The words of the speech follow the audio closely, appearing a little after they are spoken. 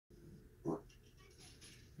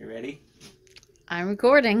You ready? I'm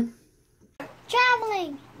recording.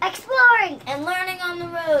 Traveling, exploring, and learning on the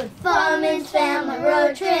road. Fulltime Family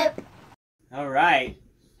Road Trip. All right.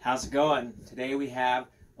 How's it going? Today we have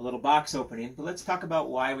a little box opening, but let's talk about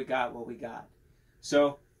why we got what we got.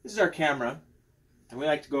 So this is our camera, and we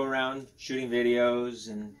like to go around shooting videos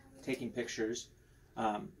and taking pictures.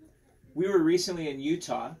 We were recently in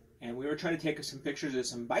Utah, and we were trying to take some pictures of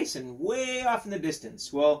some bison way off in the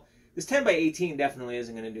distance. Well, this 10 by 18 definitely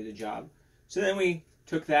isn't going to do the job. So then we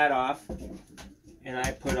took that off, and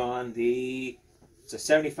I put on it's a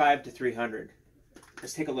 75 to 300.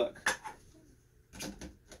 Let's take a look.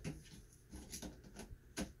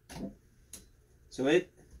 So it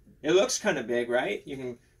looks kind of big, right? You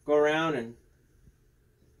can go around and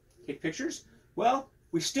take pictures. Well,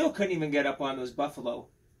 we still couldn't even get up on those buffalo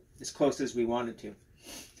as close as we wanted to.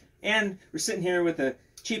 And we're sitting here with a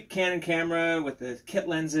cheap Canon camera with the kit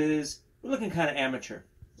lenses. We're looking kind of amateur.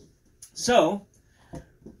 So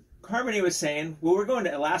Harmony was saying, well, we're going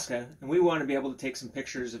to Alaska and we want to be able to take some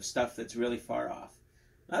pictures of stuff that's really far off.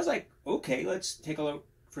 And I was like, okay, let's take a look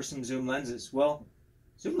for some zoom lenses. Well,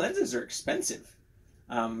 zoom lenses are expensive.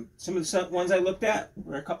 Some of the ones I looked at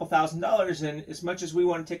were a couple $1,000s, and as much as we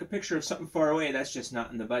want to take a picture of something far away, that's just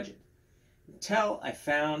not in the budget. Until I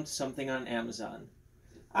found something on Amazon.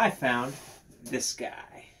 I found this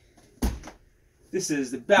guy. This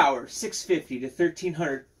is the Bauer 650 to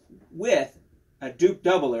 1300 with a dupe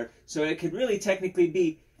doubler, so it could really technically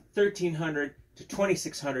be 1300 to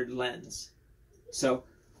 2600 lens. So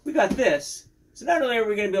we got this. So not only are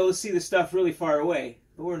we going to be able to see the stuff really far away,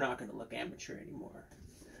 but we're not going to look amateur anymore.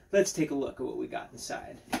 Let's take a look at what we got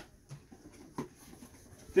inside.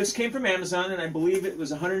 This came from Amazon, and I believe it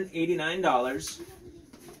was $189.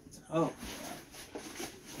 Oh.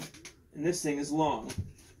 And this thing is long.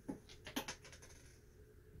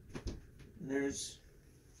 And it's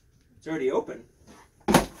already open.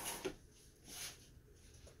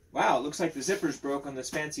 Wow, it looks like the zipper's broke on this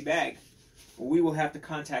fancy bag. Well, we will have to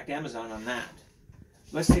contact Amazon on that.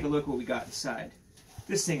 Let's take a look what we got inside.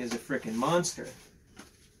 This thing is a frickin' monster.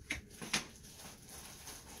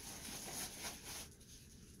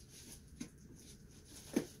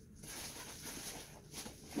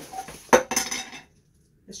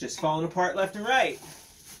 It's just falling apart left and right.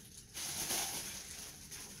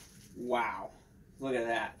 Wow. Look at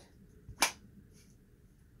that.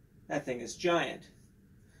 That thing is giant.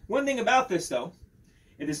 One thing about this, though,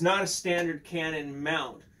 it is not a standard Canon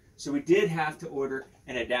mount. So we did have to order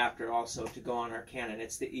an adapter also to go on our Canon.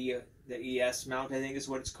 It's the ES mount, I think is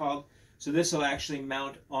what it's called. So this will actually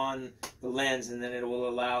mount on the lens, and then it will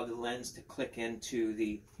allow the lens to click into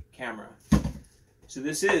the camera. So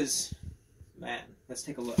this is, man, let's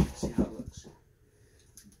take a look, see how it looks.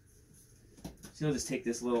 So I'll just take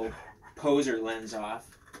this little poser lens off.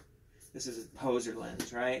 This is a poser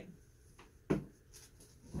lens, right?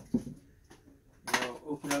 Now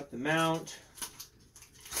open up the mount.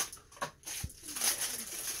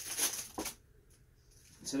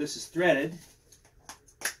 So this is threaded.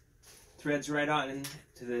 Threads right on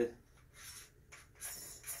into the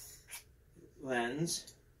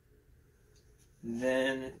lens. And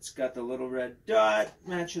then it's got the little red dot.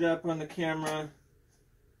 Match it up on the camera.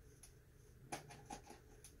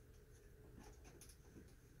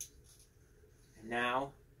 And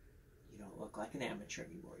now you don't look like an amateur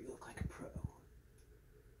anymore. You look like a pro.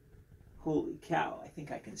 Holy cow, I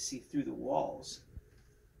think I can see through the walls.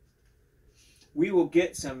 We will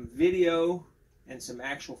get some video and some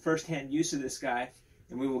actual first-hand use of this guy,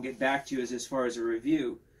 and we will get back to you as far as a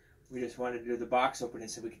review. We just wanted to do the box opening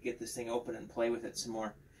so we could get this thing open and play with it some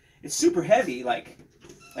more. It's super heavy, like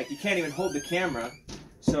you can't even hold the camera.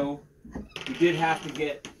 So we did have to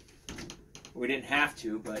get, we didn't have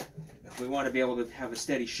to, but if we want to be able to have a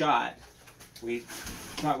steady shot, we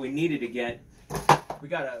thought we needed to get, we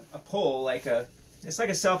got a pole, it's like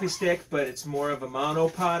a selfie stick, but it's more of a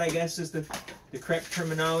monopod, I guess is the correct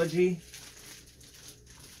terminology.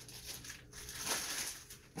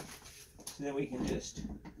 So then we can just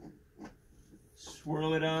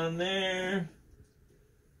swirl it on there.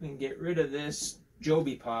 We can get rid of this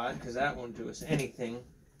Joby pod, because that won't do us anything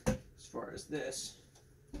as far as this.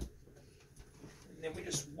 And then we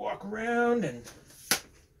just walk around and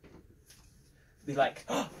be like,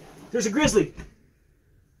 oh, there's a grizzly!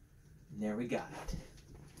 And there we got it.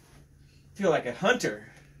 Feel like a hunter.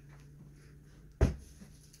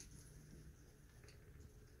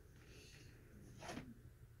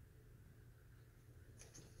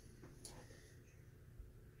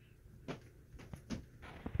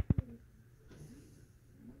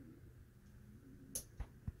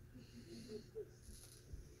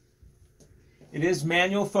 It is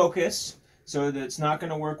manual focus, so that it's not going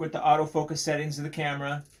to work with the autofocus settings of the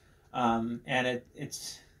camera. And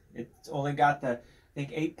it's only got the, I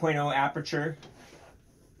think, 8.0 aperture.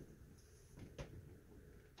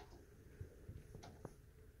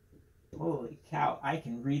 Holy cow, I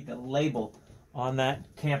can read the label on that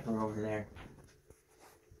camper over there.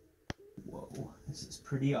 Whoa, this is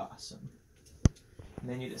pretty awesome. And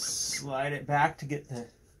then you just slide it back to get the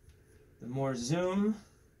more zoom.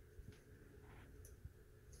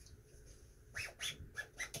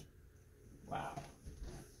 Wow.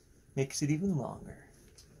 Makes it even longer.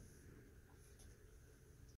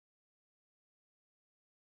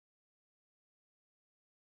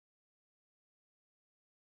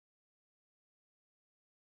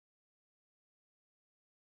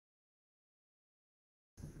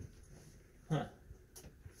 Huh.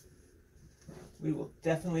 We will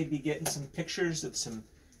definitely be getting some pictures of some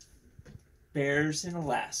bears in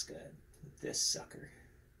Alaska with this sucker.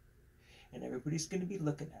 And everybody's going to be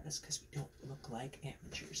looking at us because we don't look like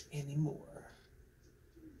amateurs anymore.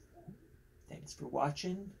 Thanks for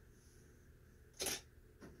watching.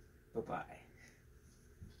 Bye-bye.